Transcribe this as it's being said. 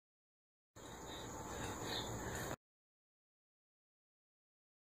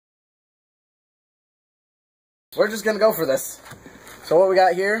We're just gonna go for this. So what we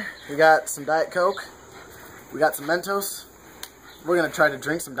got here, we got some Diet Coke, we got some Mentos. We're gonna try to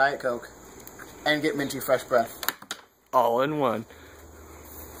drink some Diet Coke and get minty fresh breath. All in one.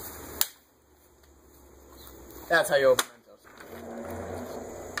 That's how you open Mentos.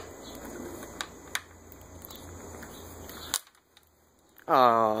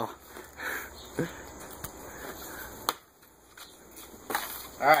 Aww.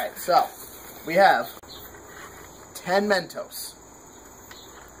 Alright, so we have 10 Mentos.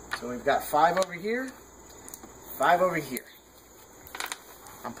 So we've got 5 over here, 5 over here.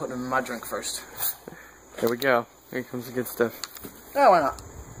 I'm putting them in my drink first. Here we go. Here comes the good stuff. Oh, why not?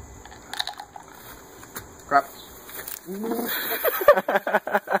 Crap.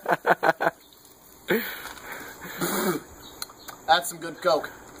 That's some good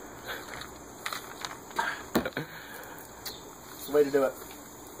Coke. It's the way to do it.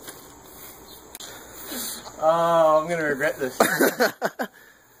 Oh, I'm gonna regret this. We're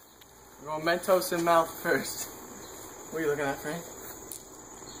going Mentos in mouth first. What are you looking at, Frank?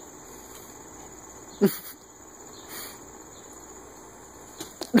 You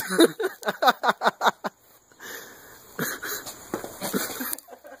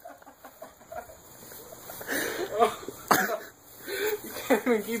can't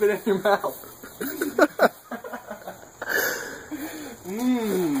even keep it in your mouth.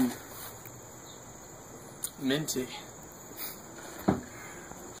 Mmm. Minty.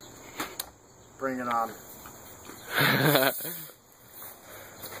 Bring it on.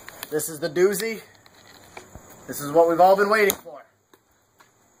 This is the doozy. This is what we've all been waiting for.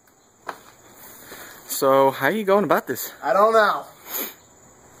 So, how are you going about this? I don't know.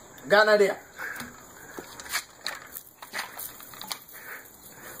 I've got an idea.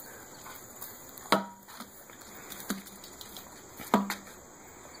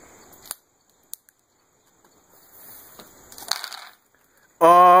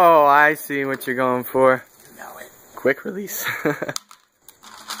 Oh, I see what you're going for. You know it. Quick release.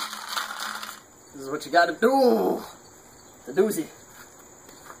 This is what you gotta do. The doozy.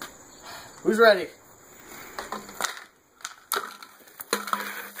 Who's ready?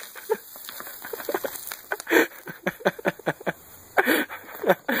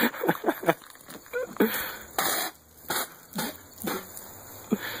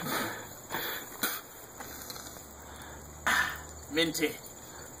 Minty.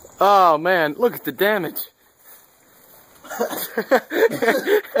 Oh man, look at the damage.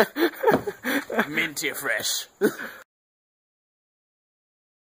 Minty fresh.